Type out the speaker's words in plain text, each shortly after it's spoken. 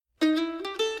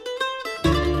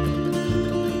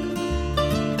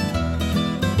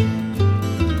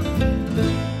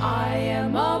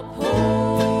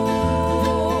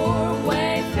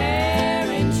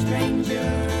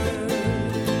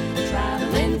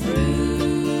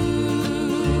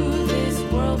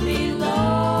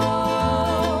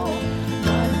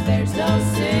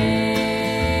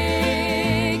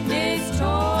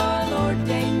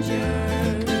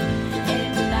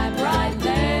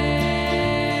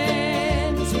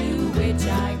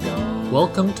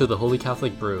Welcome to the Holy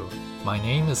Catholic Brew. My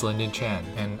name is Lyndon Chan,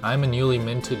 and I'm a newly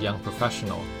minted young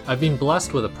professional. I've been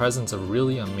blessed with the presence of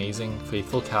really amazing,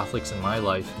 faithful Catholics in my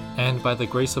life, and by the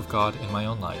grace of God in my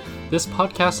own life. This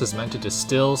podcast is meant to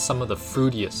distill some of the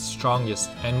fruitiest, strongest,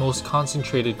 and most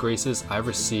concentrated graces I've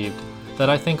received that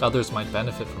I think others might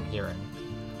benefit from hearing.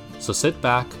 So sit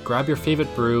back, grab your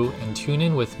favorite brew, and tune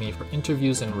in with me for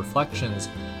interviews and reflections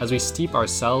as we steep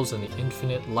ourselves in the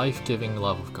infinite, life-giving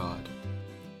love of God.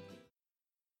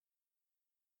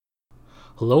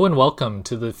 Hello and welcome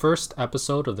to the first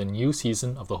episode of the new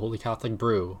season of the Holy Catholic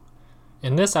Brew.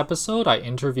 In this episode, I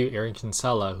interview Aaron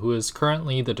Kinsella, who is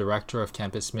currently the Director of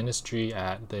Campus Ministry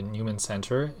at the Newman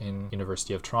Center in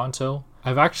University of Toronto.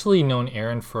 I've actually known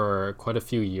Aaron for quite a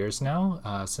few years now,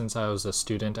 since I was a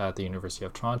student at the University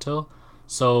of Toronto,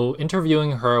 so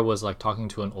interviewing her was like talking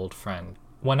to an old friend.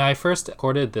 When I first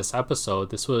recorded this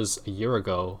episode, this was a year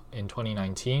ago in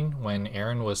 2019, when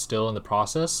Aaron was still in the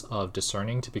process of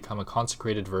discerning to become a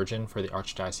consecrated virgin for the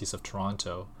Archdiocese of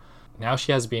Toronto. Now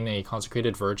she has been a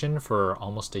consecrated virgin for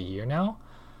almost a year now,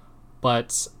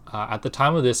 but at the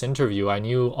time of this interview, I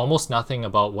knew almost nothing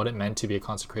about what it meant to be a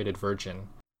consecrated virgin.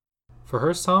 For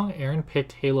her song, Aaron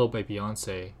picked Halo by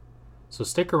Beyonce. So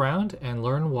stick around and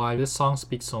learn why this song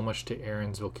speaks so much to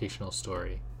Aaron's vocational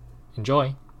story.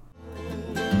 Enjoy!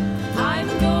 I'm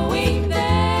going there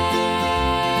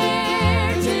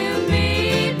to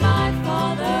meet my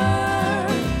Father.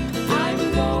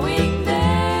 I'm going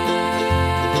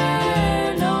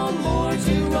there, no more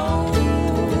to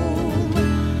roam.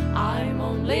 I'm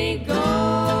only going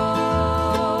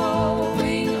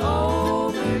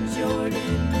over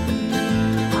Jordan.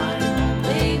 I'm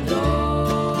only going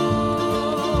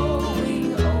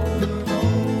over home.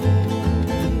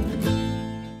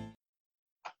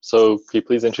 So, could you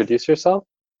please introduce yourself?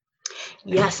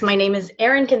 Yes, my name is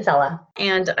Aaron Kinsella,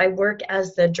 and I work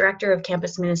as the Director of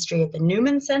Campus Ministry at the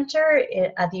Newman Center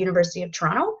at the University of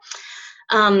Toronto.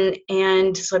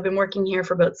 And so I've been working here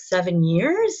for about 7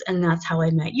 years, and that's how I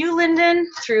met you, Lyndon,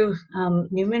 through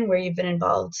Newman, where you've been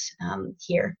involved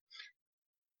here.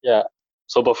 Yeah.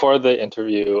 So before the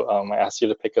interview, I asked you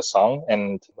to pick a song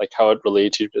and like how it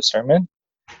relates to your discernment.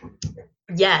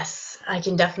 Yes, I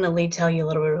can definitely tell you a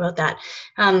little bit about that.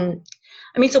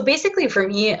 So basically for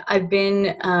me, I've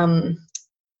been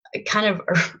kind of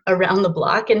around the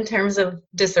block in terms of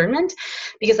discernment,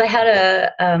 because I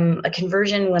had a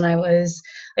conversion when I was,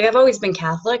 like, I've always been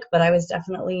Catholic, but I was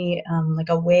definitely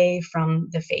away from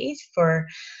the faith for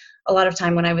a lot of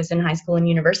time when I was in high school and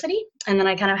university. And then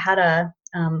I kind of had a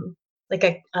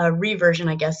reversion,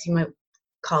 I guess you might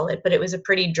call it, but it was a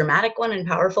pretty dramatic one and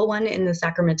powerful one in the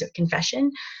sacrament of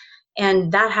confession.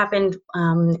 And that happened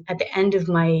at the end of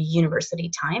my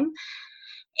university time.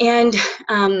 And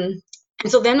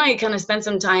so then I kind of spent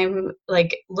some time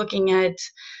like looking at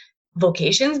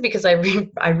vocations, because I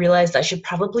realized I should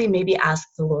probably maybe ask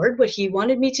the Lord what he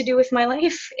wanted me to do with my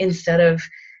life instead of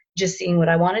just seeing what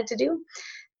I wanted to do.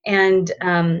 And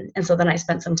so then I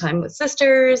spent some time with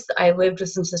sisters. I lived with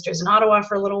some sisters in Ottawa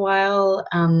for a little while.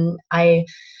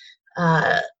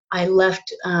 I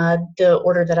left the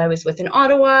order that I was with in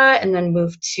Ottawa and then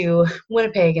moved to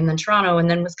Winnipeg and then Toronto, and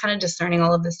then was kind of discerning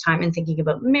all of this time and thinking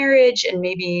about marriage, and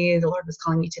maybe the Lord was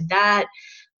calling me to that,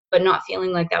 but not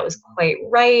feeling like that was quite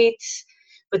right,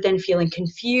 but then feeling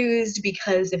confused,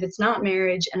 because if it's not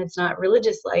marriage and it's not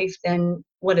religious life, then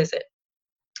what is it?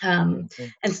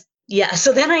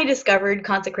 So then I discovered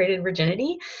consecrated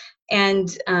virginity,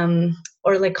 and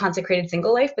or like consecrated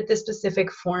single life, but this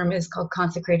specific form is called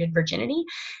consecrated virginity.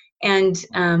 And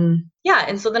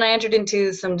so then I entered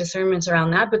into some discernments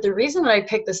around that. But the reason that I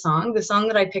picked the song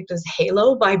that I picked was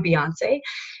Halo by Beyonce,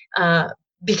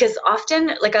 because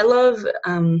often, like, I love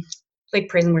like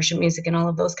praise and worship music and all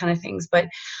of those kind of things, but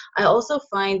I also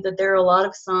find that there are a lot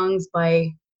of songs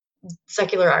by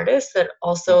secular artists that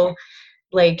also,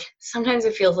 like, sometimes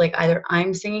it feels like either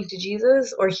I'm singing to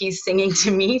Jesus or he's singing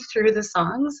to me through the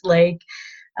songs. Like,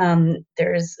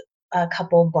 there's a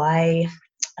couple by,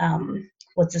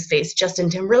 what's his face, Justin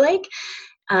Timberlake,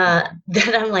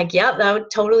 that I'm like, yeah,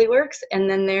 that totally works. And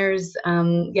then there's,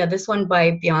 this one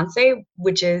by Beyonce,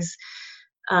 which is,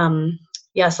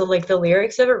 so like the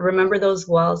lyrics of it, remember those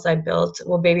walls I built?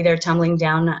 Well, baby, they're tumbling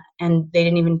down, and they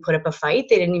didn't even put up a fight.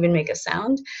 They didn't even make a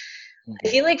sound. I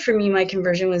feel like for me, my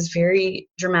conversion was very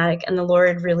dramatic, and the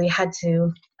Lord really had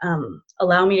to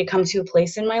allow me to come to a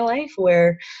place in my life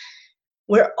where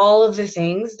all of the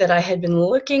things that I had been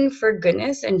looking for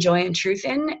goodness and joy and truth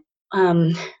in,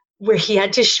 where he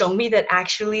had to show me that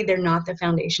actually they're not the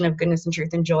foundation of goodness and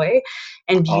truth and joy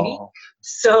and beauty. Oh.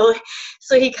 So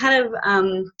he kind of,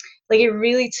 it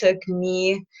really took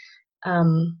me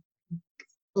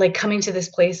like coming to this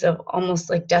place of almost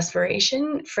like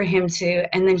desperation for him to,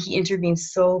 and then he intervened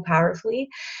so powerfully.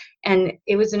 And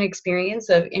it was an experience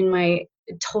of, in my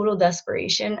total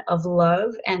desperation, of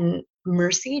love and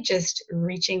mercy, just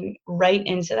reaching right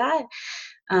into that,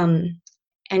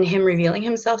 and him revealing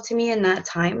himself to me in that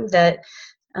time, that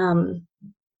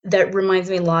that reminds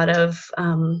me a lot of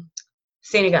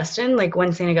St. Augustine, like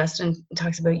when St. Augustine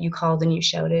talks about you called and you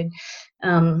shouted.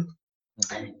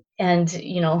 And,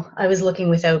 you know, I was looking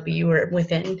without, but you were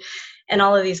within, and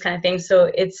all of these kind of things.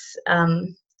 So it's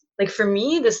like, for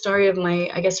me, the story of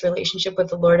my, I guess, relationship with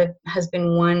the Lord has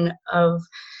been one of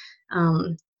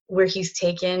where he's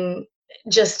taken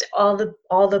just all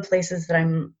the places that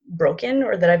I'm broken,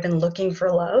 or that I've been looking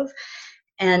for love,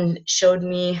 and showed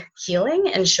me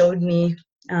healing, and showed me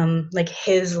like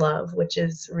his love, which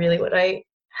is really what I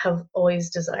have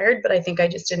always desired, but I think I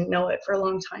just didn't know it for a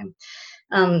long time.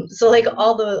 So like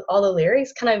all the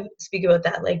lyrics kind of speak about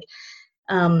that, like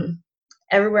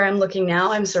everywhere I'm looking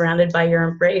now, I'm surrounded by your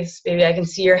embrace. Baby, I can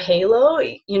see your halo.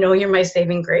 You know, you're my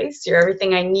saving grace. You're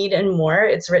everything I need and more.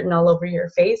 It's written all over your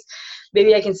face.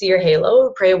 Baby, I can see your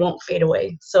halo. Pray it won't fade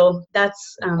away. So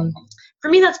that's, for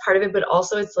me, that's part of it. But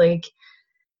also it's like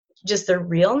just the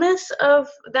realness of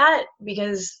that,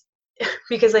 because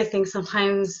I think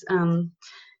sometimes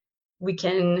we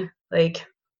can like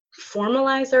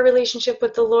formalize our relationship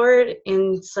with the Lord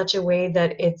in such a way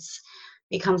that it's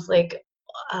becomes like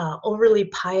overly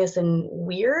pious and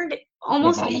weird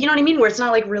almost, you know what I mean, where it's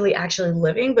not like really actually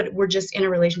living, but we're just in a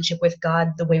relationship with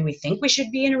God the way we think we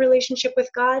should be in a relationship with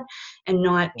God, and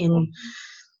not in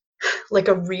like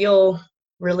a real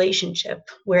relationship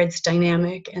where it's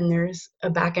dynamic and there's a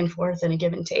back and forth and a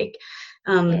give and take.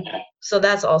 So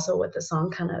that's also what the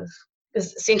song kind of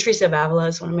is. Saint Teresa of Avila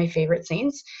is one of my favorite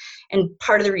saints, and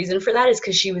part of the reason for that is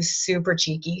because she was super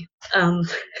cheeky, and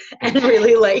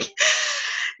really like,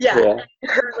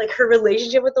 her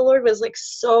relationship with the Lord was like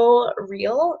so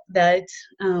real that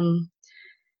I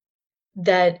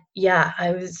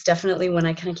was definitely, when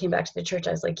I kind of came back to the church,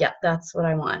 I was like, yeah, that's what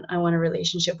I want. I want a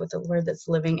relationship with the Lord that's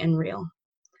living and real.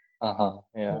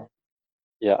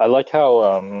 Yeah, I like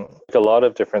how like a lot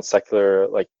of different secular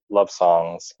like love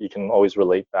songs, you can always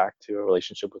relate back to a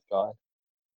relationship with God.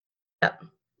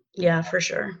 Yeah, for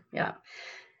sure.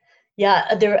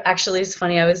 Yeah, there actually, it's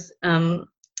funny,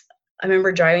 I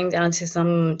remember driving down to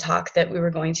some talk that we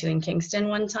were going to in Kingston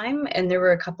one time, and there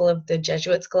were a couple of the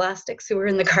Jesuit scholastics who were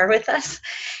in the car with us.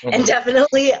 And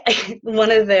definitely one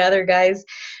of the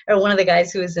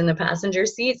guys who was in the passenger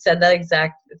seat said that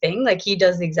exact thing. Like, he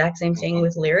does the exact same thing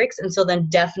with lyrics. And so then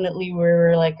definitely we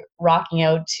were like rocking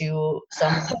out to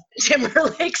some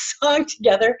Timberlake song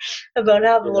together about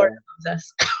how the Lord loves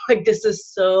us. Like, this is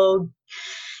so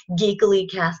geekily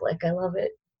Catholic. I love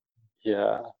it.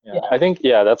 Yeah. I think,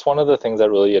 that's one of the things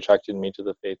that really attracted me to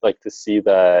the faith, like to see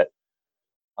that,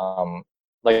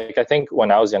 like, I think when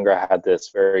I was younger, I had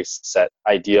this very set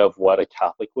idea of what a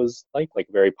Catholic was like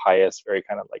very pious, very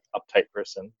kind of like uptight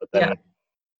person. But then,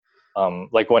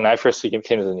 like when I first came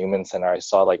to the Newman Center, I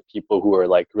saw like people who were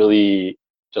like really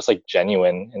just like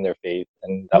genuine in their faith.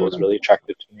 And that was really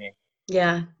attractive to me.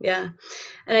 Yeah.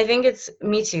 And I think it's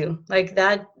me too. Like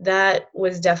that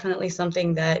was definitely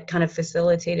something that kind of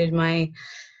facilitated my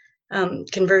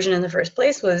conversion in the first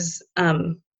place, was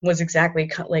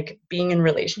exactly like being in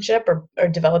relationship or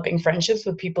developing friendships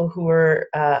with people who are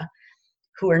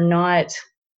not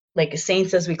like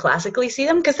saints as we classically see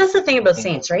them. Because that's the thing about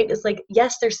saints, right? It's like,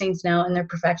 yes, they're saints now and they're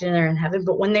perfected and they're in heaven,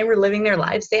 but when they were living their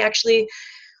lives, they actually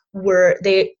were,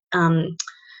 they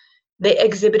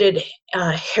exhibited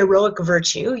heroic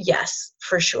virtue, yes,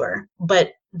 for sure,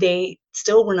 but they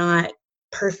still were not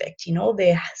perfect. You know,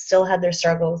 they still had their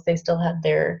struggles. They still had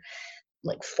their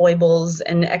like foibles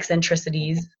and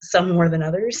eccentricities, some more than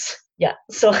others. Yeah.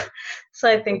 So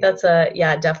I think that's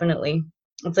definitely.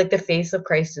 It's like the face of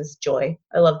Christ is joy.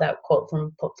 I love that quote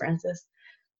from Pope Francis.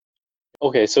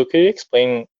 Okay, so could you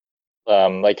explain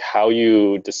like how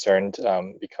you discerned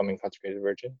becoming consecrated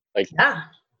virgin? Like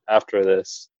after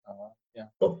this.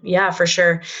 Yeah, for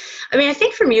sure. I mean, I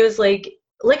think for me it was like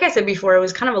I said before, it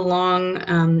was kind of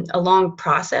a long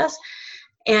process.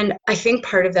 And I think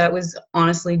part of that was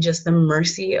honestly just the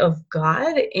mercy of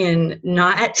God in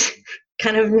not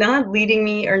leading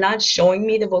me or not showing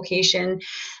me the vocation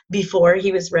before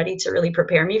he was ready to really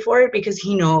prepare me for it, because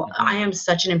I am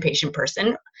such an impatient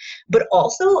person, but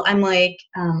also I'm like,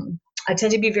 I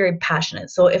tend to be very passionate.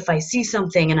 So if I see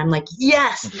something and I'm like,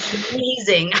 yes,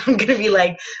 amazing, I'm going to be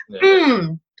like,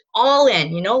 all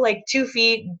in, like 2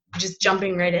 feet, just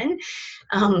jumping right in.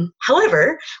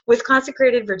 However, with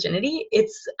consecrated virginity,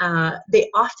 it's, they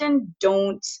often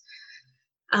don't,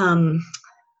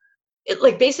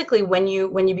 like basically when you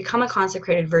become a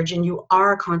consecrated virgin, you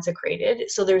are consecrated.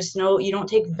 So you don't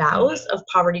take vows of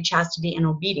poverty, chastity, and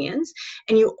obedience,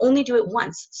 and you only do it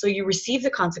once. So you receive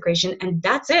the consecration, and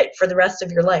that's it for the rest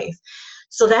of your life.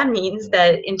 So that means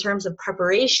that in terms of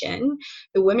preparation,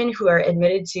 the women who are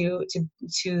admitted to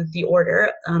the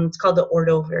order, it's called the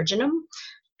Ordo Virginum,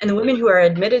 and the women who are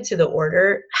admitted to the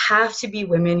order have to be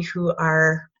women who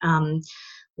are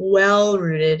well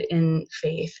rooted in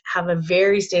faith, have a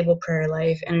very stable prayer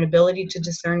life, and an ability to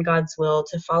discern God's will,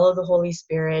 to follow the Holy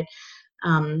Spirit.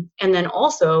 And then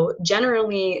also,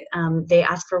 generally, they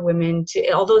ask for women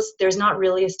to, although there's not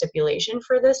really a stipulation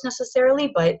for this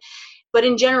necessarily, but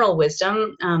in general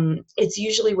wisdom, it's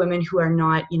usually women who are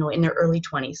not, in their early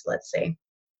 20s, let's say.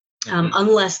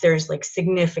 Unless there's like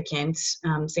significant,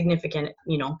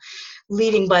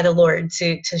 leading by the Lord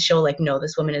to show like, no,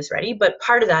 this woman is ready. But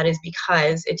part of that is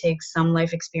because it takes some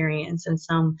life experience and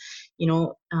some,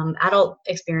 adult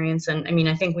experience. And I mean,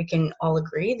 I think we can all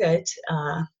agree that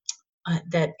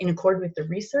that in accord with the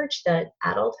research, that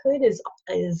adulthood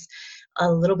is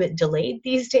a little bit delayed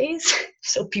these days.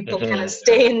 So people kind of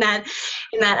stay in that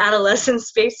adolescent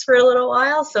space for a little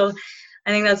while. So I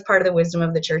think that's part of the wisdom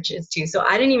of the churches too. So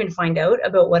I didn't even find out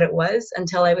about what it was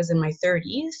until I was in my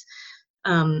 30s,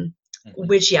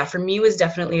 which, for me was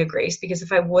definitely a grace, because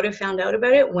if I would have found out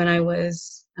about it when I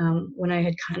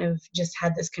had kind of just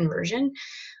had this conversion,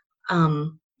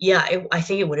 I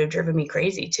think it would have driven me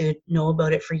crazy to know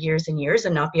about it for years and years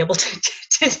and not be able to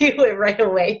do it right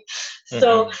away.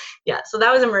 So, so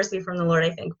that was a mercy from the Lord,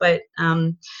 I think. But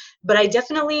I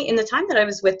definitely, in the time that I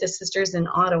was with the sisters in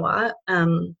Ottawa,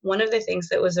 one of the things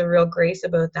that was a real grace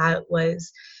about that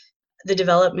was the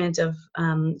development of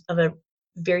a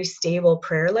very stable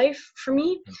prayer life for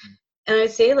me. And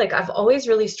I'd say, like, I've always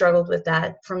really struggled with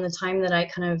that from the time that I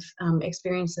kind of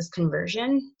experienced this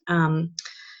conversion.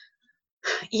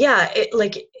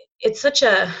 It's such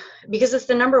because it's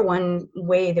the number one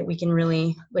way that we can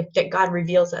really, like, that God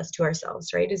reveals us to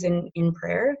ourselves, right, is in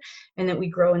prayer, and that we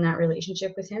grow in that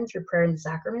relationship with him through prayer and the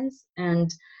sacraments.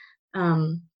 And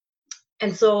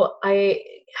so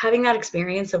having that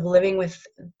experience of living with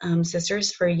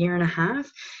sisters for a year and a half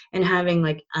and having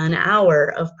like an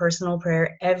hour of personal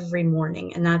prayer every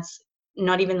morning, and that's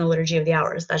not even the liturgy of the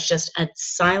hours, that's just a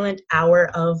silent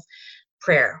hour of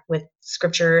prayer with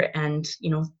scripture and,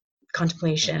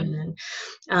 contemplation.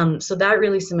 And so that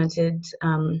really cemented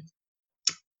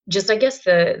just, I guess,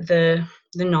 the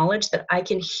knowledge that I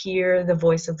can hear the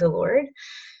voice of the Lord,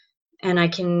 and I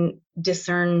can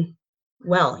discern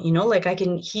well, like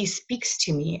he speaks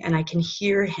to me and I can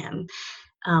hear him,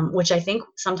 which I think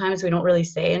sometimes we don't really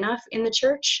say enough in the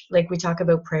church. Like, we talk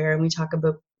about prayer and we talk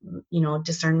about,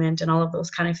 discernment and all of those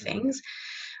kind of things.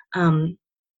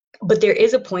 But there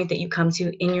is a point that you come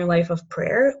to in your life of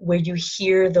prayer where you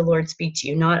hear the Lord speak to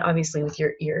you, not obviously with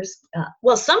your ears.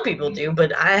 Well, some people do,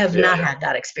 but I have not had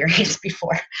that experience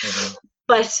before.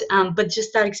 But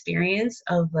just that experience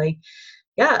of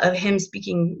of him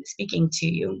speaking to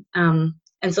you. And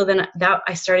so then that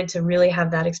I started to really have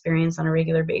that experience on a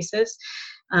regular basis.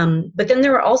 But then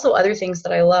there were also other things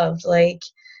that I loved, like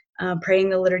praying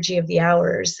the liturgy of the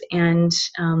hours, and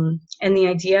the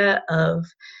idea of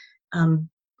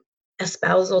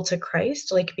espousal to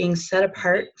Christ, like being set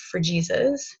apart for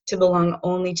Jesus, to belong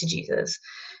only to Jesus.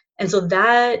 And so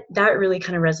that really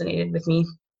kind of resonated with me.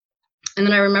 And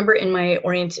then I remember in my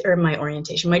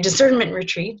discernment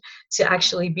retreat, to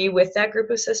actually be with that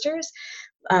group of sisters.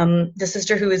 The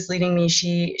sister who was leading me,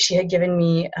 she had given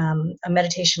me a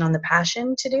meditation on the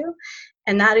Passion to do.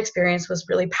 And that experience was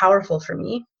really powerful for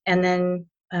me. And then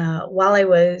while I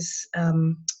was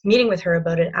meeting with her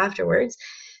about it afterwards,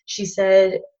 she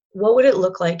said, what would it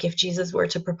look like if Jesus were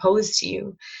to propose to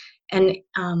you? And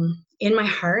in my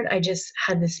heart, I just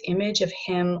had this image of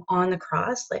him on the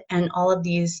cross, and all of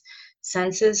these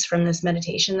senses from this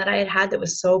meditation that I had that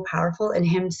was so powerful, and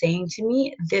him saying to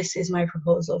me, this is my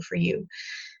proposal for you.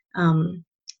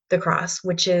 The cross,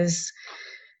 which is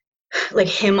like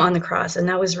him on the cross. And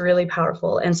that was really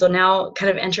powerful. And so now, kind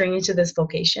of entering into this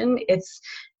vocation, it's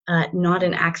not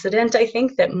an accident, I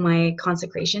think, that my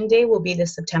consecration day will be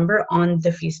this September on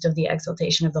the Feast of the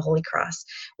Exaltation of the Holy Cross,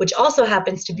 which also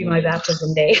happens to be my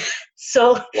baptism day.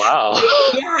 So wow.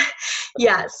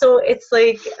 Yeah. So it's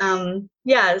like,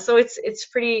 so it's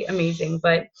pretty amazing.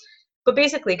 But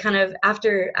basically, kind of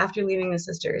after leaving the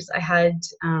sisters, I had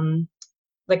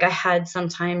I had some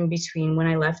time between when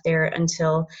I left there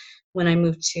until when I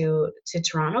moved to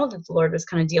Toronto, that the Lord was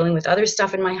kind of dealing with other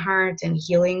stuff in my heart and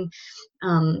healing.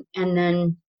 And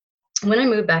then when I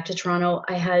moved back to Toronto,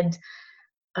 I had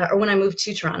or when I moved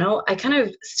to Toronto, I kind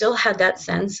of still had that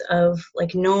sense of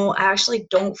like, no, I actually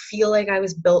don't feel like I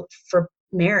was built for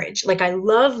marriage. Like, I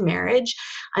love marriage.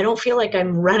 I don't feel like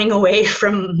I'm running away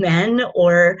from men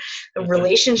or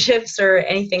relationships or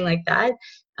anything like that.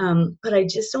 But I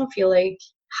just don't feel like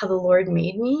how the Lord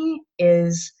made me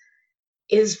is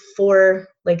for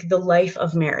like the life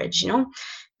of marriage, you know?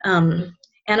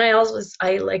 And I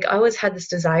always had this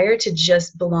desire to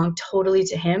just belong totally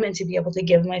to him and to be able to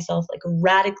give myself like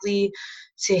radically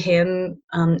to him,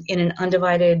 in an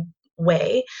undivided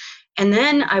way. And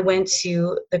then I went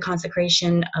to the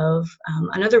consecration of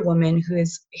another woman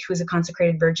who's a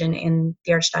consecrated virgin in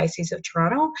the Archdiocese of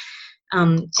Toronto.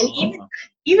 And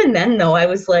even then, though, I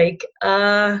was like,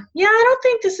 yeah, I don't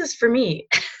think this is for me.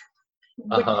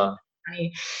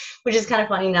 Funny, which is kind of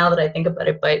funny now that I think about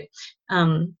it.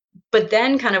 But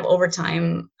then kind of over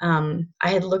time, I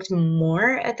had looked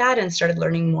more at that and started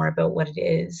learning more about what it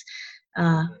is.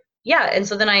 And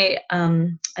so then I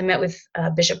met with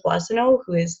Bishop Boissonneau,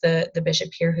 who is the bishop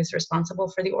here who's responsible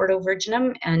for the Ordo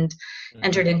Virginum, and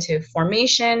entered into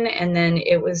formation. And then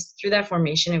it was through that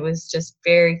formation, it was just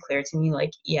very clear to me,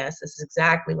 like, yes, this is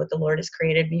exactly what the Lord has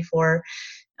created me for.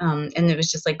 And it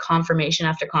was just like confirmation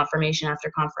after confirmation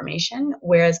after confirmation,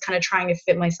 whereas kind of trying to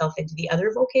fit myself into the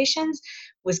other vocations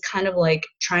was kind of like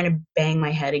trying to bang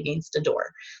my head against a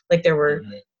door. Like there were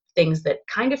things that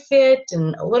kind of fit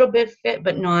and a little bit fit,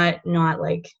 but not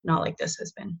like this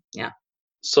has been. Yeah.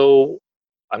 So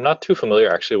I'm not too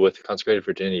familiar actually with consecrated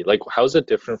virginity. Like, how is it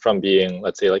different from being,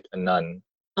 let's say, like a nun?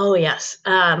 Oh, yes.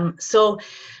 So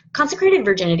consecrated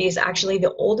virginity is actually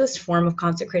the oldest form of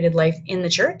consecrated life in the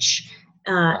church.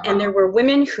 And there were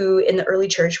women who in the early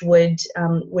church would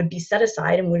be set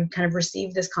aside and would kind of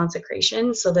receive this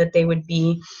consecration so that they would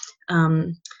be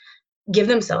give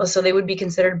themselves, so they would be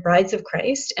considered brides of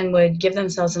Christ and would give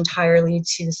themselves entirely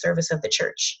to the service of the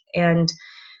church. And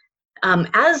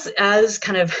as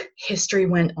kind of history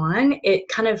went on, it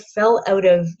kind of fell out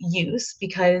of use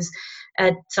because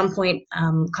at some point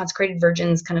consecrated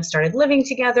virgins kind of started living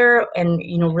together, and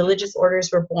religious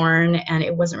orders were born, and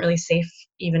it wasn't really safe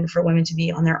even for women to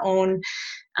be on their own.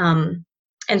 And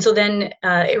so then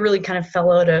it really kind of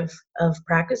fell out of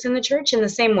practice in the church, in the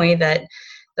same way that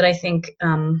I think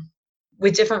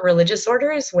with different religious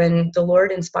orders, when the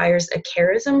Lord inspires a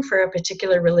charism for a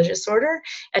particular religious order,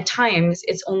 at times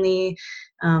it's only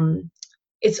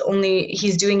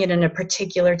he's doing it in a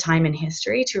particular time in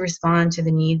history to respond to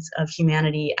the needs of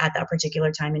humanity at that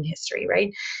particular time in history,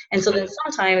 right? And so then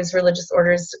sometimes religious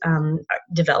orders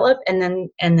develop and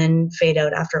then fade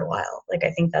out after a while. Like,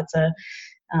 I think that's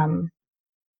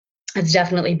it's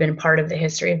definitely been part of the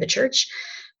history of the church.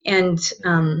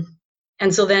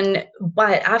 And so then,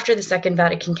 but after the Second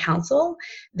Vatican Council,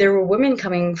 there were women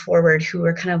coming forward who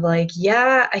were kind of like,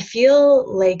 yeah, I feel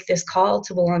like this call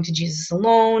to belong to Jesus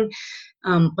alone,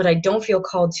 but I don't feel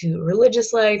called to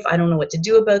religious life. I don't know what to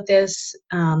do about this.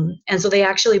 And so they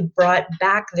actually brought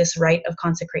back this rite of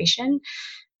consecration,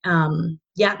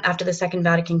 after the Second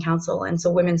Vatican Council. And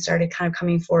so women started kind of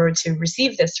coming forward to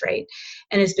receive this rite.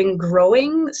 And it's been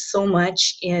growing so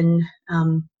much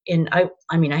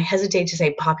I hesitate to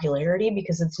say popularity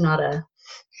because it's a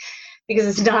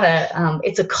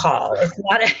call. It's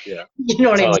not a, Yeah. you know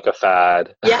what I mean? Like a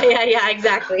fad. Yeah,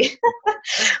 exactly.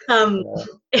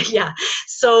 Yeah.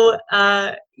 So,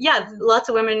 lots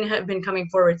of women have been coming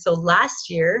forward. So last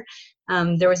year,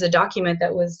 there was a document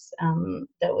that was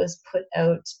put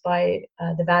out by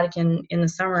the Vatican in the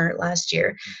summer last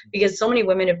year, because so many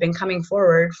women have been coming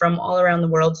forward from all around the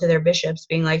world to their bishops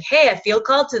being like, hey, I feel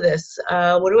called to this.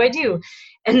 What do I do?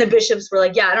 And the bishops were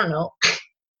like, yeah, I don't know.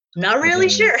 Not really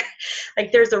sure.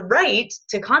 Like, there's a right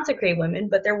to consecrate women,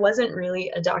 but there wasn't really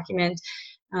a document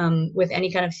with any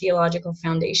kind of theological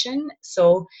foundation.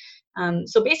 So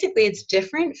basically, it's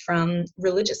different from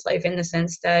religious life in the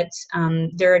sense that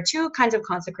there are two kinds of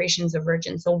consecrations of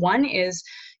virgins. So one is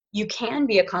you can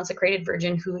be a consecrated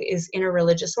virgin who is in a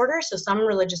religious order. So some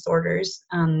religious orders,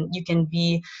 you can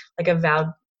be like a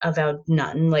vowed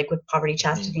nun, like with poverty,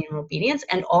 chastity, and obedience,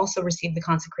 and also receive the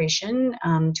consecration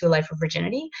to a life of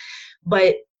virginity.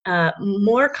 But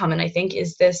more common, I think,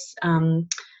 is this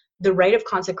the rite of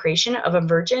consecration of a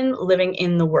virgin living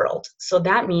in the world. So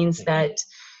that means that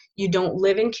you don't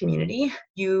live in community.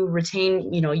 You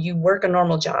retain, you work a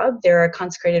normal job. There are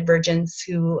consecrated virgins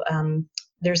who,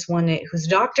 there's one who's a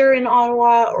doctor in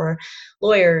Ottawa, or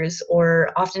lawyers,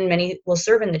 or often many will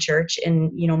serve in the church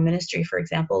in, ministry, for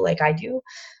example, like I do,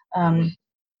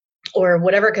 or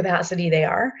whatever capacity they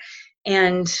are.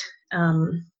 And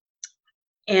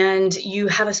you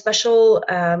have a special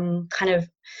kind of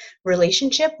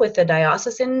relationship with the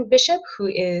diocesan bishop who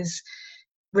is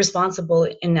responsible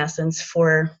in essence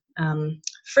for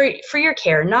your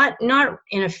care, not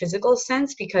in a physical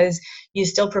sense, because you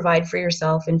still provide for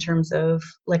yourself in terms of,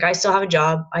 like, I still have a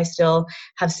job, I still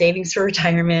have savings for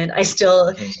retirement, I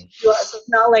still Mhm. so it's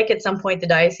not like at some point the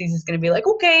diocese is going to be like,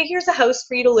 okay, here's a house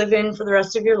for you to live in for the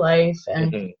rest of your life,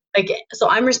 and Mhm. like, so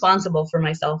I'm responsible for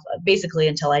myself basically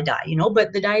until I die,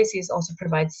 but the diocese also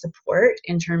provides support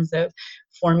in terms of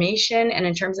formation and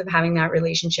in terms of having that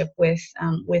relationship with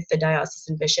the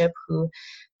diocesan bishop who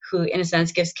in a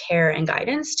sense gives care and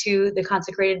guidance to the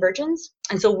consecrated virgins.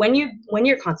 And so when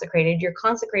you're consecrated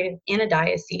in a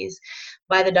diocese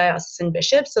by the diocesan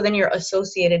bishop, so then you're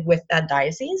associated with that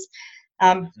diocese.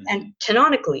 And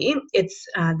canonically, it's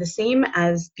the same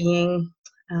as being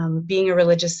a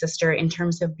religious sister in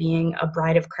terms of being a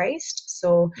bride of Christ.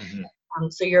 So Mhm.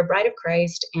 so you're a bride of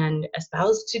Christ and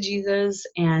espoused to Jesus.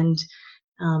 And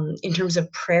in terms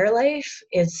of prayer life,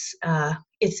 it's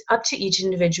up to each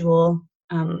individual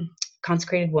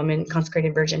consecrated woman,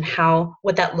 consecrated virgin,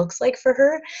 what that looks like for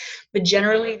her. But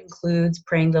generally, it includes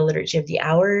praying the Liturgy of the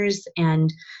Hours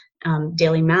and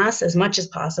daily Mass as much as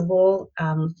possible.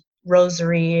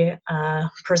 Rosary,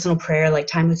 personal prayer, like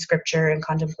time with Scripture and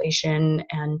contemplation,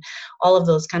 and all of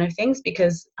those kind of things,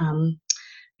 because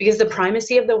the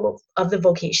primacy of the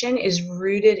vocation is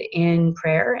rooted in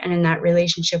prayer and in that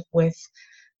relationship with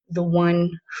the one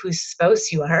whose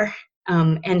spouse you are.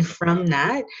 And from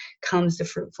that comes the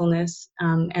fruitfulness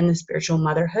and the spiritual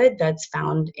motherhood that's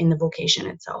found in the vocation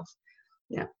itself.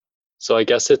 Yeah. So I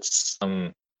guess it's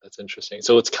that's interesting.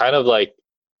 So it's kind of like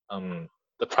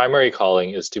the primary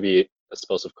calling is to be a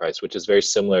spouse of Christ, which is very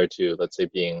similar to, let's say,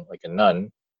 being like a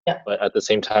nun. Yeah. But at the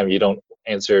same time, you don't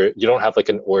have like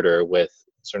an order with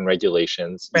certain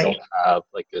regulations. You Right. don't have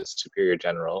like a superior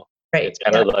general. Right. It's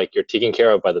kind of like you're taken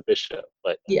care of by the bishop,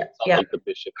 but Yeah. it's not Yeah. like the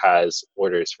bishop has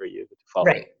orders for you to follow.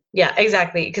 Right. Yeah,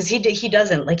 exactly. Because he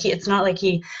doesn't it's not like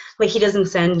he doesn't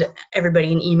send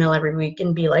everybody an email every week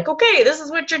and be like, okay, this is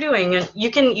what you're doing. And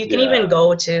you can even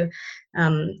go to,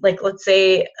 like, let's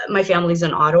say my family's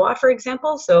in Ottawa, for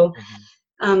example. So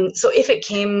so if it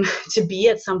came to be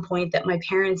at some point that my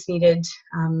parents needed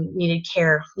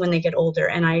care when they get older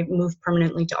and I moved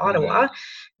permanently to Ottawa,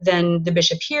 then the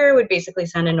bishop here would basically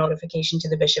send a notification to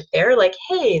the bishop there, like,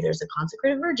 hey, there's a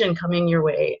consecrated virgin coming your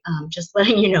way, just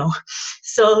letting you know.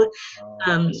 So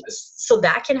so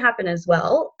that can happen as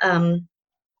well.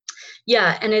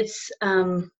 Yeah, and it's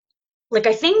like,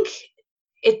 I think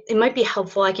it might be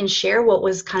helpful. I can share what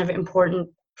was kind of important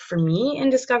for me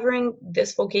in discovering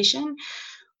this vocation.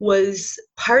 Was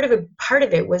part of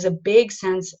it was a big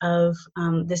sense of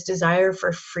this desire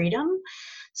for freedom.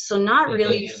 So not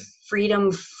really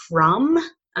freedom from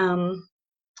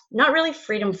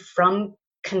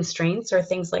constraints or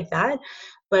things like that,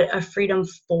 but a freedom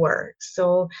for.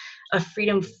 So a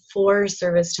freedom for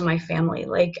service to my family.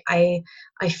 Like I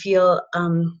feel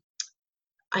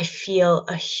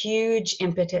a huge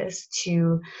impetus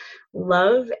to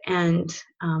love and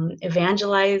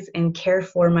evangelize and care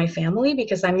for my family,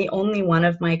 because I'm the only one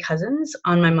of my cousins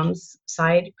on my mom's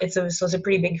side. So it's a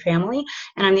pretty big family,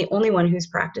 and I'm the only one who's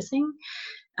practicing.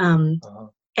 And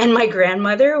my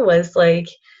grandmother was like,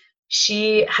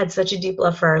 she had such a deep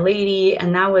love for Our Lady,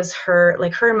 and that was her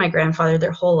and my grandfather,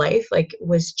 their whole life, like,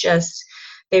 was just,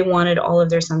 they wanted all of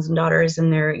their sons and daughters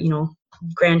and their,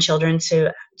 grandchildren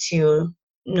to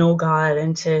know God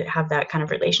and to have that kind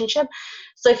of relationship.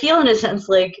 So I feel, in a sense,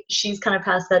 like she's kind of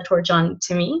passed that torch on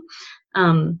to me.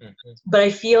 But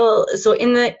I feel so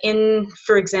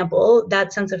for example,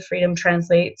 that sense of freedom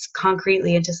translates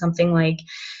concretely into something like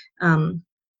in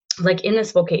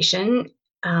this vocation,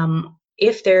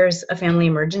 if there's a family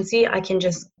emergency, I can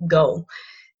just go.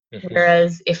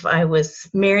 Whereas if I was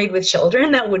married with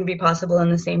children, that wouldn't be possible in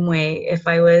the same way. If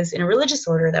I was in a religious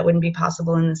order, that wouldn't be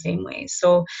possible in the same way.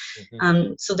 So,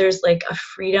 so there's like a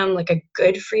freedom, like a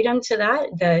good freedom to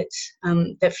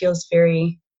that feels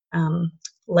very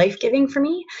life-giving for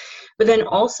me. But then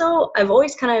also, I've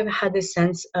always kind of had this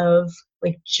sense of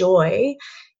like joy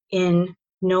in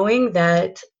knowing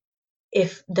that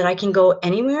I can go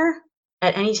anywhere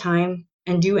at any time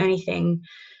and do anything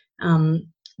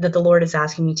that the Lord is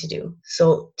asking me to do.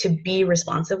 So to be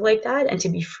responsive like that, and to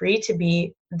be free to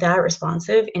be that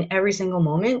responsive in every single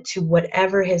moment to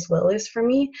whatever His will is for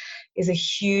me, is a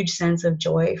huge sense of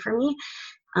joy for me.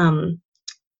 And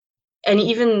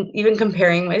even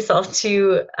comparing myself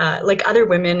to like other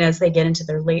women as they get into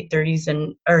their late 20s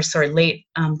and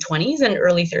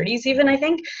early 30s even, I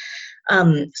think.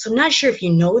 So I'm not sure if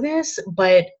you know this,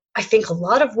 but I think a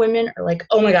lot of women are like,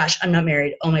 oh my gosh, I'm not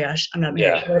married. Oh my gosh, I'm not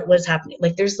married. What's happening?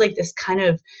 Like, there's like this kind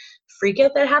of freak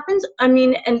out that happens. I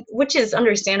mean, and which is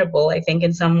understandable, I think,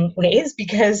 in some ways,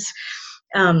 because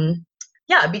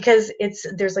because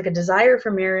there's like a desire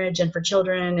for marriage and for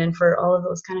children and for all of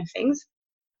those kind of things.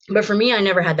 But for me, I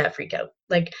never had that freak out.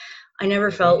 Like, I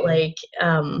never felt like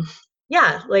I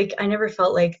never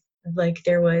felt like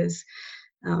there was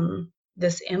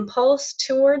this impulse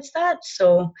towards that.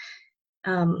 So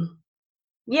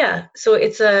so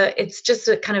it's just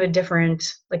a kind of a different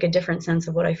sense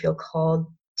of what I feel called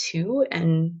to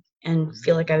and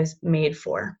feel like I was made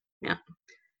for. Yeah.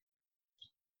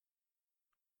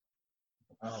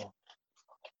 Wow.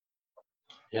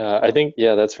 Yeah, I think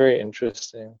that's very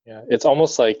interesting. Yeah, it's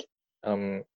almost like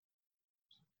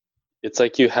it's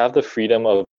like you have the freedom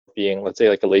of being, let's say,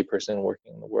 like a layperson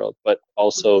working in the world, but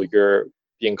also you're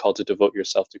being called to devote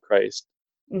yourself to Christ.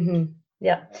 Mm-hmm.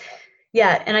 Yeah.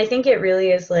 Yeah, and I think it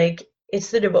really is like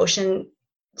it's the devotion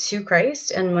to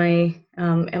Christ and my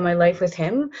life with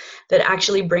Him that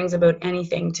actually brings about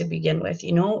anything to begin with,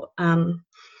 you know.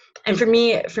 And for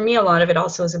me, a lot of it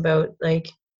also is about like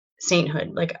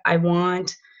sainthood. Like I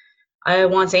want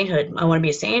sainthood. I want to be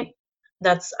a saint.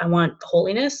 I want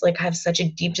holiness. Like I have such a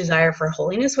deep desire for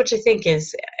holiness, which I think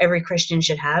is every Christian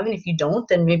should have. And if you don't,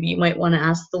 then maybe you might want to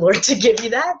ask the Lord to give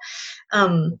you that.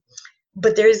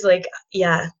 But there's like,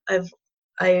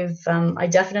 I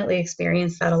definitely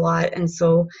experienced that a lot. And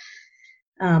so,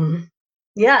 and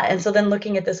so then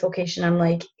looking at this vocation, I'm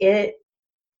like, it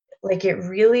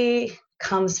really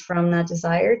comes from that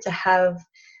desire to have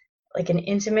like an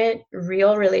intimate,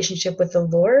 real relationship with the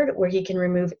Lord where He can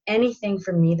remove anything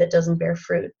from me that doesn't bear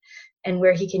fruit, and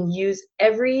where He can use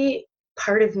every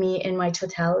part of me in my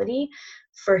totality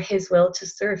for His will, to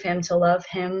serve Him, to love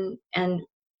Him, and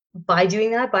by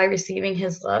doing that, by receiving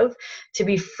His love, to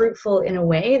be fruitful in a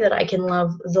way that I can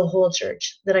love the whole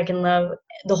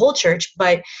church,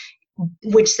 but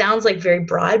which sounds like very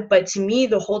broad, but to me,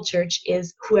 the whole church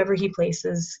is whoever He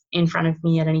places in front of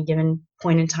me at any given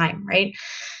point in time, right?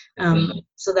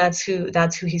 So that's who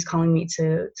He's calling me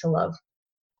to love.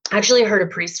 Actually, I heard a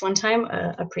priest one time,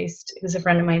 a priest who's a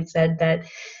friend of mine, said that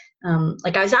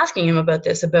like I was asking him about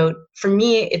this, for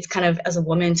me, it's kind of, as a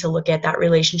woman, to look at that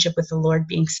relationship with the Lord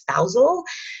being spousal.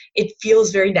 It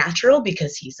feels very natural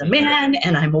because He's a man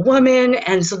and I'm a woman.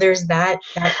 And so there's that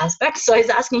aspect. So I was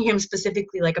asking him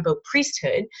specifically like about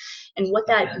priesthood and what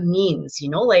that means, you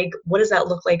know, like, what does that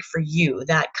look like for you?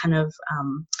 That kind of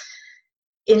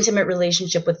intimate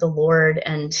relationship with the Lord,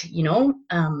 and, you know,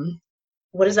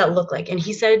 what does that look like? And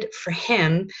he said for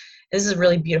him, this is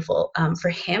really beautiful, for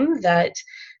him, that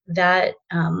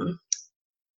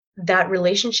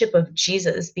relationship of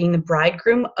Jesus being the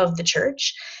bridegroom of the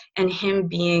church, and Him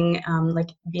being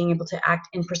being able to act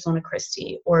in persona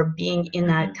Christi, or being in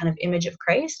that kind of image of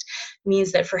Christ,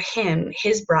 means that for him,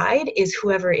 his bride is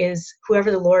whoever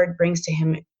the Lord brings to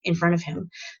him in front of him.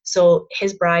 So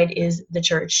his bride is the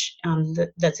church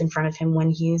that's in front of him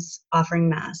when he's offering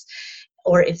mass,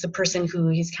 or it's the person who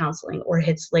he's counseling, or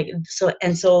it's like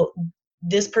so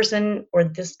this person or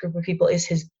this group of people is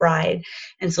his bride.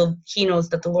 And so he knows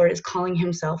that the Lord is calling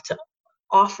himself to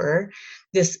offer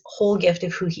this whole gift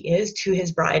of who He is to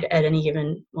His bride at any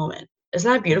given moment. Isn't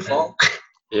that beautiful?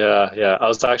 Yeah. I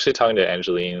was actually talking to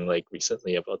Angeline like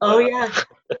recently about that. Oh yeah.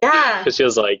 Because she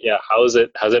was like, yeah, how does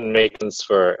it make sense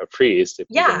for a priest if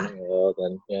he's in the world?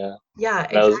 And yeah,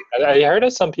 and exactly. I heard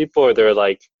of some people, they're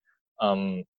like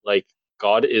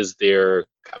God is their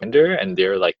commander and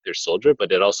they're like their soldier,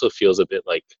 but it also feels a bit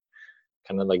like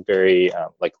kind of like very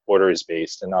like orders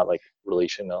based and not like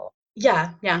relational.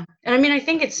 Yeah. And I mean, I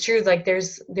think it's true. Like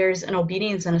there's an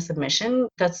obedience and a submission.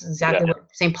 That's exactly what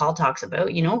St. Paul talks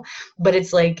about, you know, but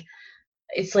it's like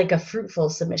a fruitful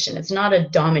submission. It's not a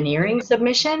domineering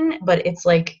submission, but it's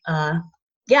like,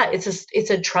 it's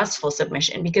a trustful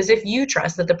submission, because if you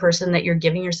trust that the person that you're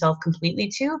giving yourself completely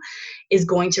to is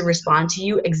going to respond to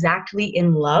you exactly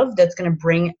in love, that's going to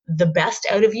bring the best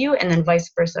out of you, and then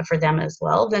vice versa for them as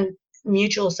well, then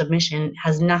mutual submission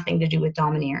has nothing to do with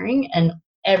domineering and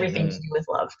everything to do with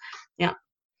love. Yeah.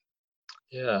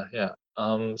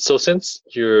 So since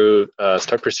you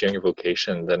start pursuing your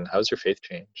vocation, then how's your faith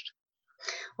changed?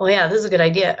 Well, yeah, this is a good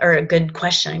idea, or a good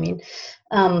question. I mean,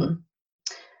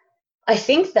 I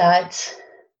think that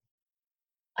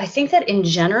in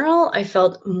general, I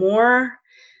felt more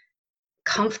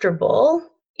comfortable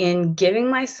in giving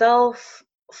myself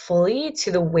fully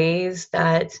to the ways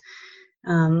that,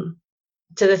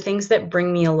 to the things that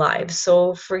bring me alive.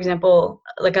 So, for example,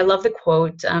 like I love the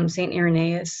quote, Saint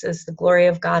Irenaeus says, "The glory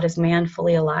of God is man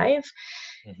fully alive."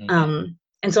 And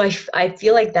so I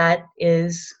feel like that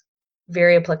is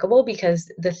very applicable, because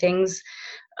the things,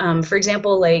 for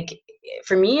example, like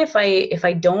for me, if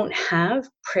I don't have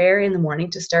prayer in the morning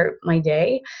to start my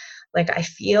day, like I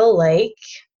feel like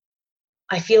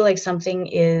something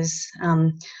is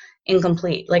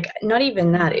incomplete. Like not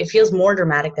even that. It feels more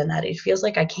dramatic than that. It feels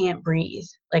like I can't breathe.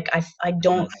 Like I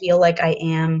don't feel like I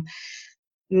am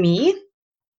me.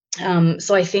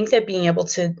 So I think that being able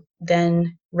to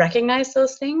then recognize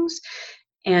those things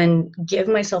and give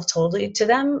myself totally to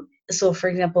them. So for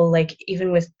example, like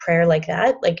even with prayer like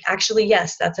that, like actually,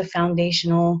 yes, that's a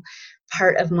foundational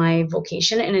part of my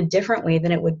vocation in a different way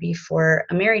than it would be for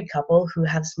a married couple who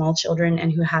have small children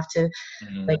and who have to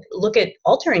like look at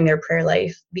altering their prayer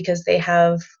life because they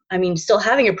have, I mean, still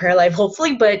having a prayer life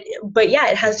hopefully, but yeah,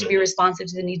 it has to be responsive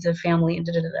to the needs of family and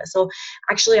so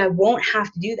actually I won't have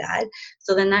to do that.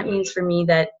 So then that means for me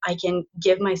that I can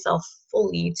give myself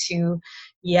fully to,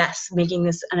 yes, making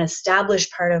this an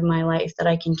established part of my life that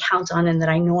I can count on and that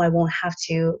I know I won't have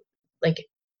to like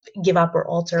give up or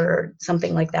alter or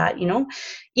something like that, you know,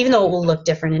 even though it will look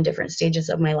different in different stages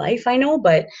of my life, I know,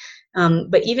 but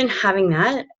even having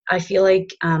that, I feel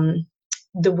like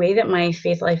the way that my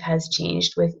faith life has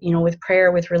changed with, you know, with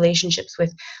prayer, with relationships,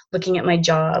 with looking at my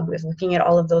job, with looking at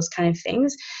all of those kind of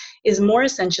things is more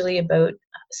essentially about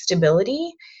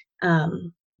stability.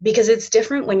 Because it's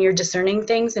different when you're discerning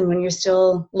things and when you're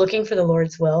still looking for the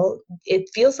Lord's will. It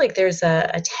feels like there's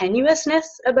a tenuousness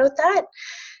about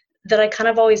that I kind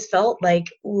of always felt like,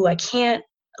 ooh, I can't,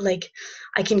 like,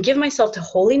 I can give myself to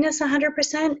holiness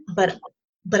 100%, but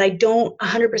I don't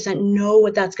 100% know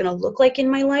what that's going to look like in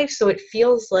my life. So it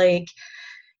feels like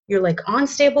you're like on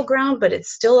stable ground, but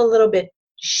it's still a little bit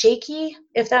shaky,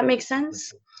 if that makes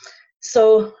sense.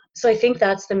 So I think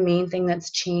that's the main thing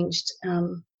that's changed.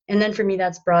 And then for me,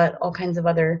 that's brought all kinds of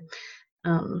other,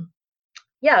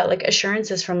 like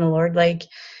assurances from the Lord, like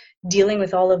dealing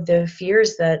with all of the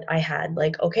fears that I had,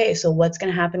 like, okay, so what's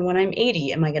going to happen when I'm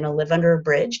 80? Am I going to live under a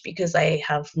bridge because I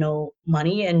have no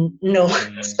money and no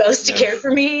spouse to care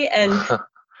for me? And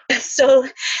so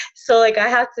like I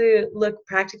have to look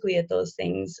practically at those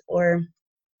things, or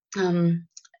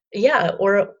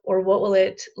or what will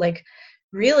it like,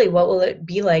 really, what will it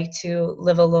be like to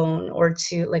live alone, or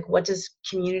to like, what does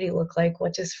community look like?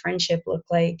 What does friendship look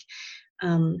like?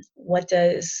 What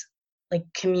does like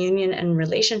communion and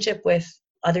relationship with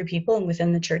other people and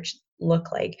within the church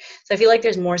look like? So I feel like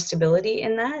there's more stability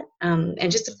in that,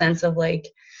 and just a sense of like,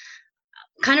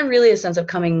 kind of really a sense of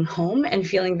coming home and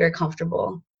feeling very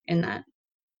comfortable in that.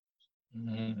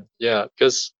 Yeah,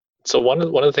 because so one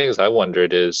of the things I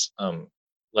wondered is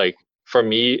like for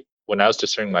me when I was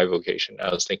discerning my vocation,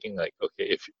 I was thinking like, okay,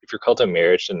 if you're called to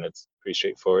marriage, then it's pretty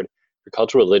straightforward. If you're called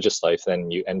to religious life, then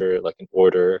you enter like an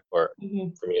order, or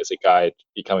for me as a guide,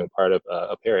 becoming part of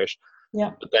a parish.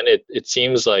 Yeah. But then it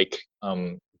seems like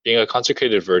being a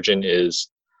consecrated virgin is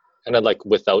kind of like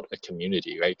without a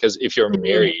community, right? Because if you're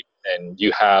married and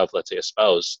you have, let's say, a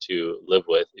spouse to live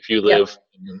with, if you live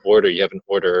in an order, you have an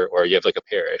order, or you have like a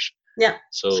parish. Yeah.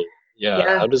 So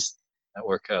yeah, how does that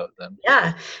work out then?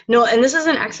 Yeah. No, and this is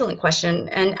an excellent question.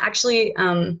 And actually,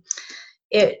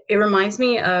 it reminds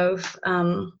me of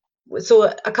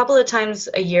so a couple of times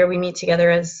a year we meet together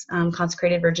as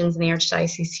consecrated virgins in the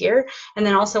Archdiocese here, and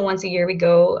then also once a year we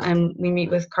go and we meet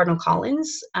with Cardinal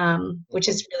Collins, which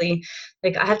is really,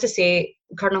 like, I have to say,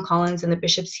 Cardinal Collins and the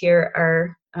bishops here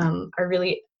are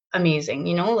really amazing.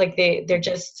 You know, like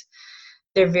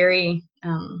they're very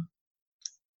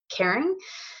caring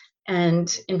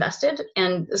and invested.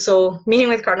 And so meeting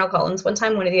with Cardinal Collins one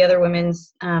time, one of the other women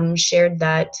shared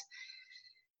that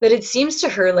it seems to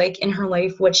her, like in her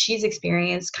life, what she's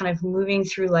experienced kind of moving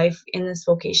through life in this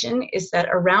vocation is that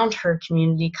around her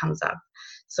community comes up.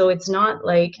 So it's not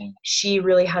like she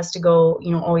really has to go,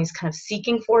 you know, always kind of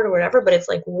seeking for it or whatever, but it's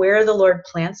like where the Lord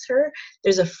plants her,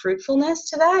 there's a fruitfulness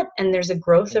to that, and there's a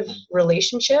growth of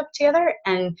relationship together.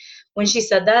 And when she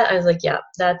said that, I was like, yeah,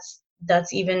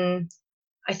 that's even,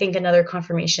 I think, another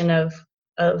confirmation of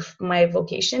my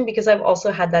vocation, because I've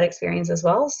also had that experience as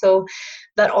well. So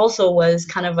that also was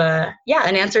kind of an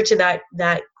answer to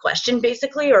that question,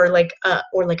 basically, or like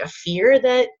a fear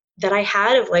that I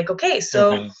had of like, okay,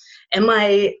 so am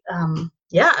I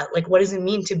like, what does it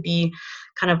mean to be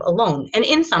kind of alone? And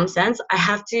in some sense, I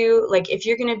have to, like, if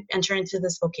you're going to enter into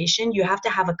this vocation, you have to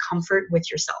have a comfort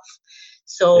with yourself.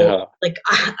 So like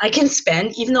I can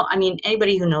spend, even though, I mean,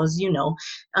 anybody who knows, you know,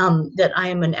 that I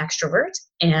am an extrovert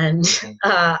and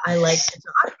I like to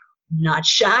talk, not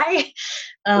shy.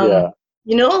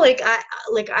 You know, like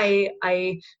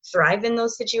I thrive in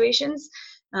those situations.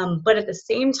 But at the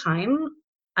same time,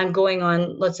 I'm going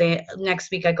on, let's say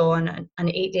next week I go on an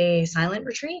 8-day silent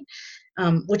retreat,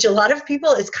 which a lot of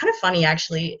people, it's kind of funny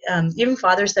actually. Even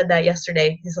Father said that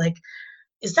yesterday. He's like,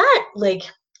 is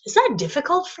that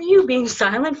difficult for you being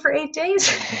silent for 8 days?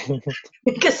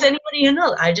 Because anybody you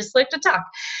know, I just like to talk.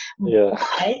 Yeah.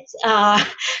 But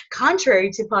contrary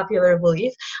to popular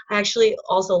belief, I actually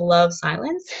also love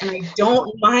silence, and I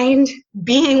don't mind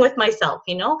being with myself.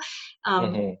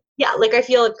 Mhm. Yeah, like I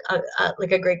feel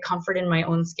like a great comfort in my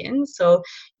own skin. So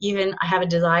even I have a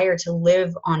desire to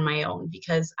live on my own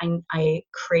because I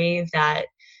crave that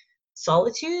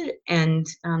solitude and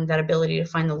that ability to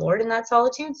find the Lord in that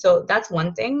solitude. So that's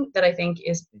one thing that I think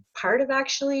is part of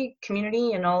actually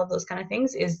community and all of those kind of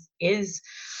things is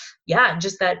yeah,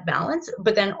 just that balance.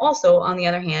 But then also on the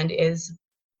other hand is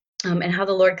and how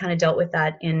the Lord kind of dealt with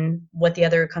that in what the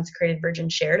other consecrated virgin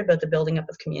shared about the building up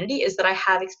of community is that I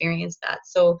have experienced that.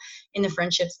 So in the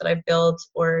friendships that I've built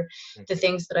or the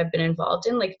things that I've been involved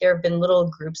in, like there have been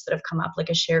little groups that have come up, like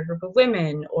a shared group of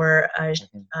women or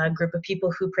a group of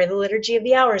people who pray the Liturgy of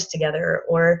the Hours together,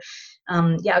 or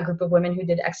a group of women who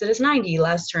did Exodus 90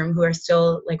 last term who are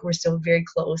still like, we're still very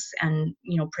close and,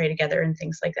 pray together and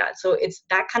things like that. So it's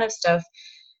that kind of stuff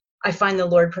I find the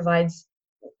Lord provides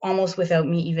almost without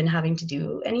me even having to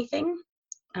do anything.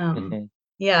 Mhm.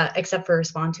 Yeah, except for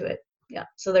respond to it. Yeah.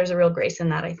 So there's a real grace in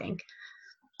that, I think.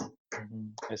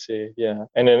 I see. Yeah,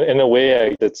 and in a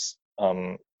way, it's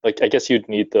like I guess you'd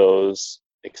need those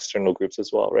external groups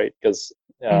as well, right? Because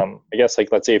I guess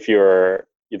like let's say if you're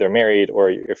either married or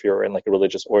if you're in like a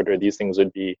religious order, these things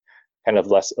would be kind of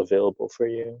less available for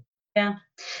you. Yeah.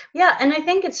 Yeah. And I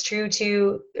think it's true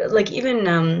too. Like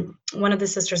even one of the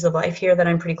Sisters of Life here that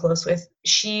I'm pretty close with,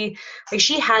 she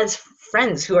has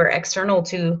friends who are external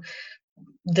to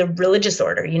the religious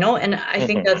order, and I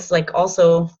think that's like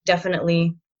also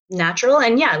definitely natural.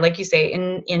 And yeah, like you say,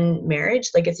 in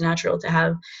marriage, like it's natural to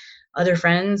have other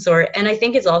friends, and I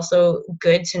think it's also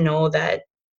good to know that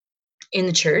in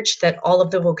the church that all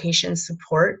of the vocations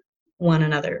support one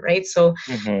another, right? So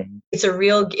Mhm.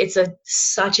 it's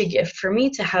such a gift for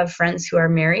me to have friends who are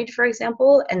married, for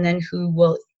example, and then who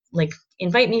will like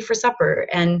invite me for supper,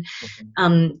 and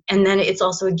then it's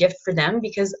also a gift for them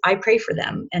because I pray for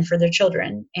them and for their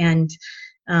children, and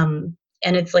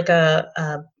it's like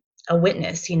a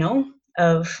witness,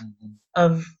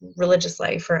 of religious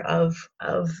life, or of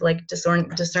like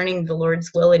discerning the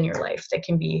Lord's will in your life, that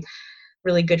can be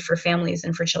really good for families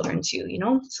and for children too,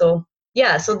 so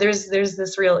yeah, so there's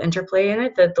this real interplay in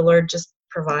it that the Lord just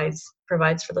provides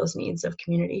for those needs of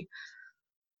community.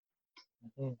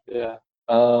 Yeah.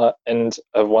 And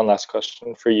I have one last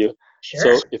question for you.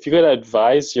 Sure. So, if you could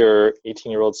advise your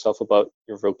 18-year-old self about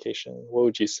your vocation, what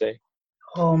would you say?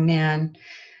 Oh man,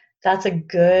 that's a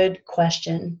good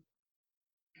question.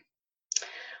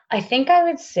 I think I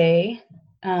would say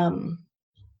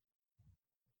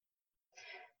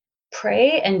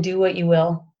pray and do what you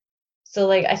will. So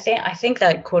like I think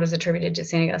that quote is attributed to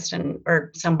St. Augustine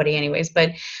or somebody anyways,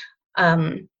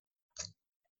 um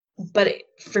but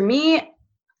for me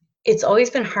it's always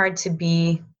been hard to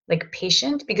be like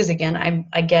patient, because again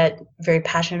I get very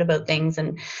passionate about things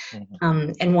and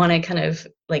want to kind of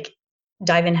like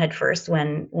dive in head first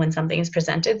when something is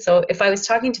presented. So if I was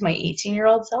talking to my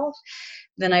 18-year-old self,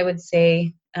 then I would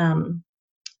say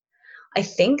I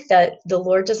think that the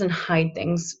Lord doesn't hide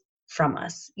things from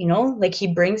us, like he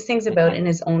brings things about in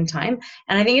his own time.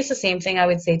 And I think it's the same thing I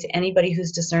would say to anybody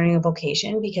who's discerning a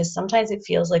vocation, because sometimes it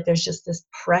feels like there's just this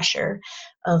pressure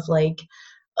of like,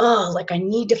 oh, like I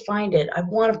need to find it. I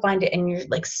want to find it. And you're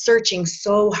like searching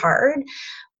so hard,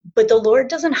 but the Lord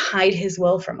doesn't hide his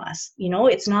will from us.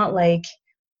 It's not like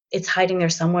it's hiding there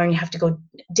somewhere and you have to go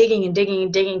digging and digging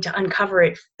and digging to uncover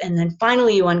it. And then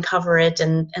finally you uncover it.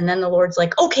 And then the Lord's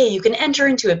like, okay, you can enter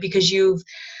into it because you've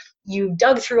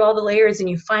dug through all the layers and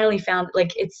you finally found,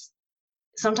 like, it's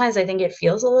sometimes I think it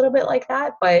feels a little bit like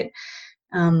that, but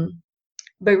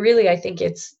really I think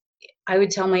I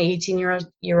would tell my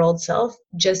 18-year-old self,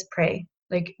 just pray,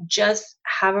 like just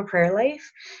have a prayer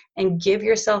life and give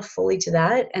yourself fully to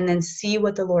that, and then see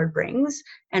what the Lord brings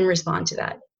and respond to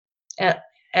that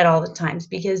at all the times,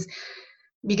 because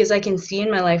I can see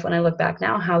in my life when I look back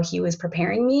now how he was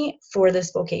preparing me for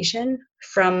this vocation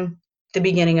from the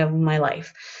beginning of my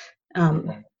life,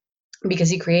 because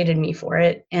he created me for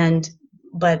it.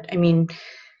 But I mean,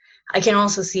 I can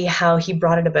also see how he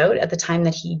brought it about at the time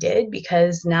that he did,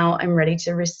 because now I'm ready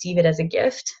to receive it as a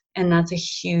gift. And that's a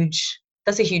huge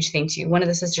thing too. One of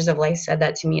the Sisters of Life said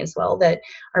that to me as well, that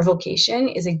our vocation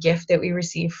is a gift that we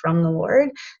receive from the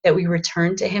Lord, that we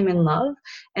return to him in love.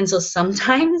 And so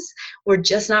sometimes we're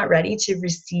just not ready to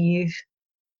receive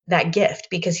that gift,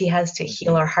 because he has to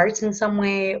heal our hearts in some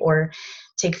way, or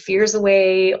take fears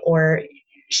away, or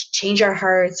change our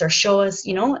hearts, or show us,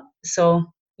 so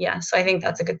yeah, so I think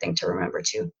that's a good thing to remember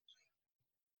too.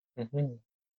 Mhm.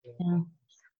 Yeah.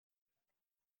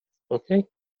 Okay.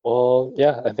 Well,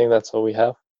 yeah, I think that's all we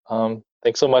have.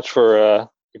 Thanks so much for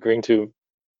agreeing to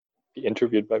be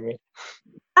interviewed by me.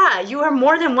 You are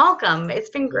more than welcome. It's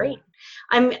been Yeah. great.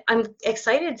 I'm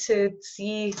excited to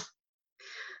see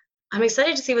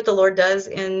what the Lord does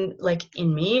in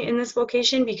me in this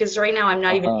vocation, because right now I'm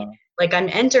not even I'm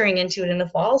entering into it in the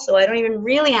fall, so I don't even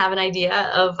really have an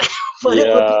idea of what it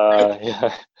will be like.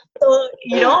 Yeah. So,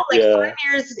 Yeah. 5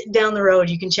 years down the road,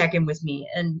 you can check in with me,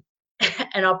 and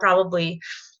and I'll probably,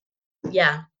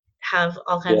 have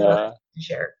all kinds of other Yeah. things to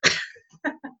share.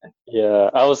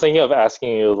 Yeah. I was thinking of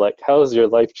asking you, like, how has your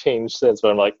life changed since? But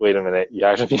I'm like, wait a minute, you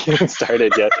haven't even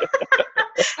started yet.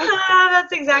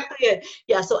 That's exactly it.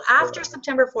 Yeah. So after Yeah.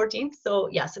 September 14th. So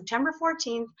yeah, September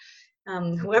 14th.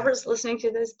 Whoever's listening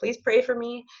to this, please pray for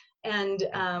me. And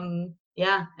and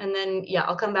then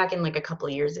I'll come back in a couple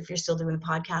of years if you're still doing the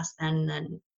podcast.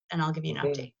 Then and I'll give you an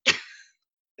update.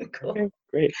 Cool. Okay,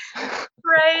 great.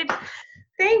 Right.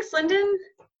 Thanks, Lyndon.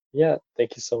 Yeah,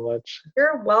 thank you so much.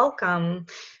 You're welcome.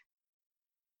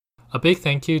 A big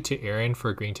thank you to Erin for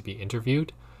agreeing to be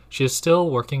interviewed. She is still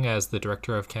working as the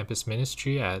Director of Campus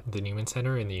Ministry at the Newman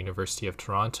Centre in the University of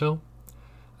Toronto.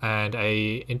 And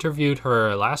I interviewed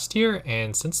her last year,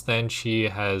 and since then she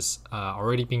has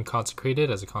already been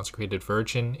consecrated as a consecrated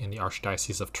virgin in the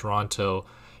Archdiocese of Toronto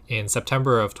in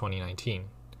September of 2019.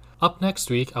 Up next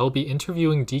week, I will be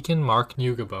interviewing Deacon Mark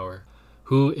Neugebauer,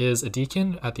 who is a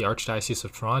deacon at the Archdiocese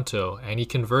of Toronto, and he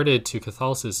converted to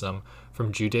Catholicism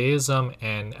from Judaism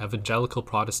and Evangelical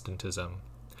Protestantism.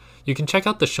 You can check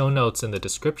out the show notes in the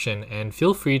description, and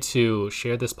feel free to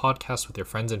share this podcast with your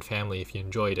friends and family if you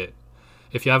enjoyed it.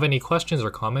 If you have any questions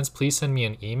or comments, please send me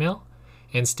an email,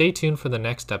 and stay tuned for the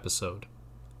next episode.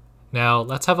 Now,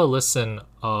 let's have a listen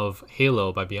of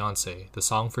Halo by Beyonce, the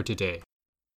song for today.